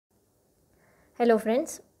Hello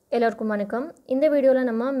friends, எல்லாருக்கும் வணக்கம். இந்த வீடியோல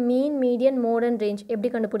நம்ம மீன், மீடியன், மோட் and ரேஞ்ச் எப்படி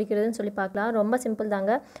கண்டுபிடிக்கிறதுன்னு சொல்லி பார்க்கலாம். ரொம்ப சிம்பிள்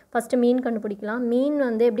தாங்க. ஃபர்ஸ்ட் மீன் கண்டுபிடிக்கலாம். மீன்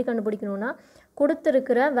வந்து எப்படி கண்டுபிடிக்கணும்னா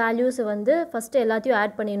கொடுத்திருக்கிற வேல்யூஸ் வந்து ஃபர்ஸ்ட் எல்லாத்தையும்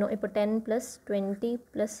ஆட் பண்ணிடணும். இப்போ 10 plus 20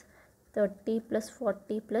 plus 30 plus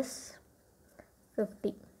 40 plus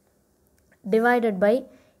 50 divided by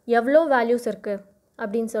எவ்வளோ வேல்யூஸ் இருக்கு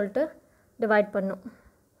அப்படின்னு சொல்லிட்டு டிவைட் பண்ணணும்.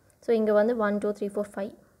 ஸோ இங்கே வந்து 1 2 3 4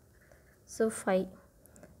 5. ஸோ 5.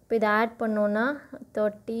 இப்போ இதை ஆட் பண்ணோன்னா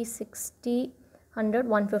 30 60 100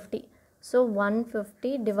 150. So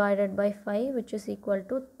 150 divided by 5 which is equal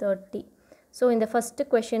to 30. So இந்த ஃபஸ்ட்டு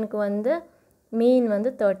கொஷனுக்கு வந்து மீன்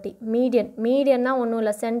வந்து 30. மீடியன்னா ஒன்றும்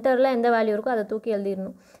இல்லை, சென்டரில் எந்த வேல்யூ இருக்கோ அதை தூக்கி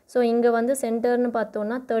எழுதிடணும். ஸோ இங்கே வந்து சென்டர்னு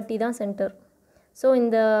பார்த்தோன்னா 30 தான் சென்டர். ஸோ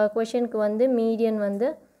இந்த கொஷனுக்கு வந்து மீடியன் வந்து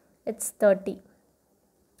இட்ஸ் 30.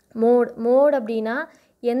 மோட் அப்படின்னா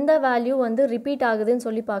எந்த வேல்யூ வந்து ரிப்பீட் ஆகுதுன்னு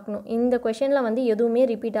சொல்லி பார்க்கணும். இந்த கொஷனில் வந்து எதுவுமே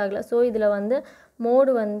ரிப்பீட் ஆகலை. ஸோ இதில் வந்து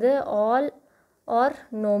மோடு வந்து ஆல் ஆர்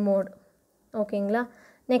நோ மோட். ஓகேங்களா.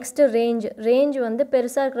 நெக்ஸ்ட்டு ரேஞ்ச் வந்து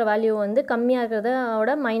பெருசாக இருக்கிற வேல்யூ வந்து கம்மியாக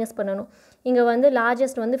இருக்கிறதோட மைனஸ் பண்ணணும். இங்கே வந்து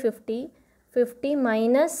லார்ஜஸ்ட் வந்து 50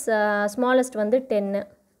 மைனஸ் ஸ்மாலஸ்ட் வந்து 10.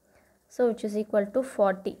 So which is equal to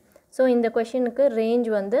 40. So இந்த கொஷனுக்கு ரேஞ்ச்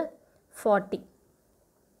வந்து 40.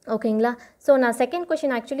 ஓகேங்களா. ஸோ நான் செகண்ட்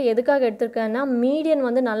கொஷின் ஆக்சுவலி எதுக்காக எடுத்திருக்கேன்னா மீடியன்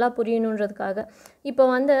வந்து நல்லா புரியணுன்றதுக்காக. இப்போ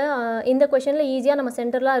வந்து இந்த கொஷனில் ஈஸியாக நம்ம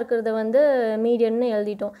சென்டர்லாம் இருக்கிறத வந்து மீடியன்னு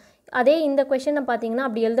எழுதிட்டோம். அதே இந்த கொஷனை பார்த்தீங்கன்னா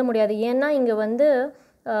அப்படி எழுத முடியாது. ஏன்னா இங்கே வந்து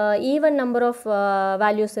ஈவன் நம்பர் ஆஃப்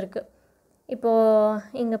வேல்யூஸ் இருக்குது.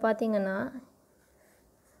 இப்போது இங்கே பார்த்தீங்கன்னா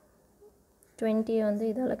 20 வந்து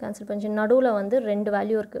இதால் கேன்சல் பண்ணிச்சு. நடுவில் வந்து 2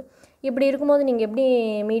 வேல்யூ இருக்குது. இப்படி இருக்கும்போது நீங்கள் எப்படி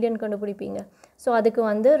மீடியன் கண்டுபிடிப்பீங்க? ஸோ அதுக்கு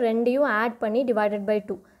வந்து ரெண்டையும் ஆட் பண்ணி divided by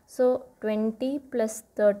 2. So 20 +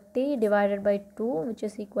 30 divided by 2 which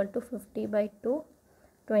is equal to 50 by 2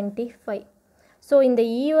 25. So இந்த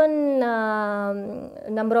ஈவன்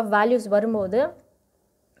நம்பர் ஆஃப் வேல்யூஸ் வரும்போது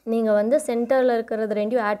நீங்கள் வந்து சென்டரில் இருக்கிறது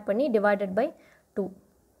ரெண்டையும் ஆட் பண்ணி டிவைடட் பை 2.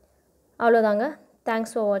 அவ்வளோதாங்க.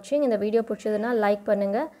 தேங்க்ஸ் ஃபார் வாட்சிங். இந்த வீடியோ பிடிச்சதுன்னா லைக்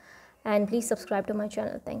பண்ணுங்கள் and please subscribe to my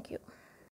channel. Thank you.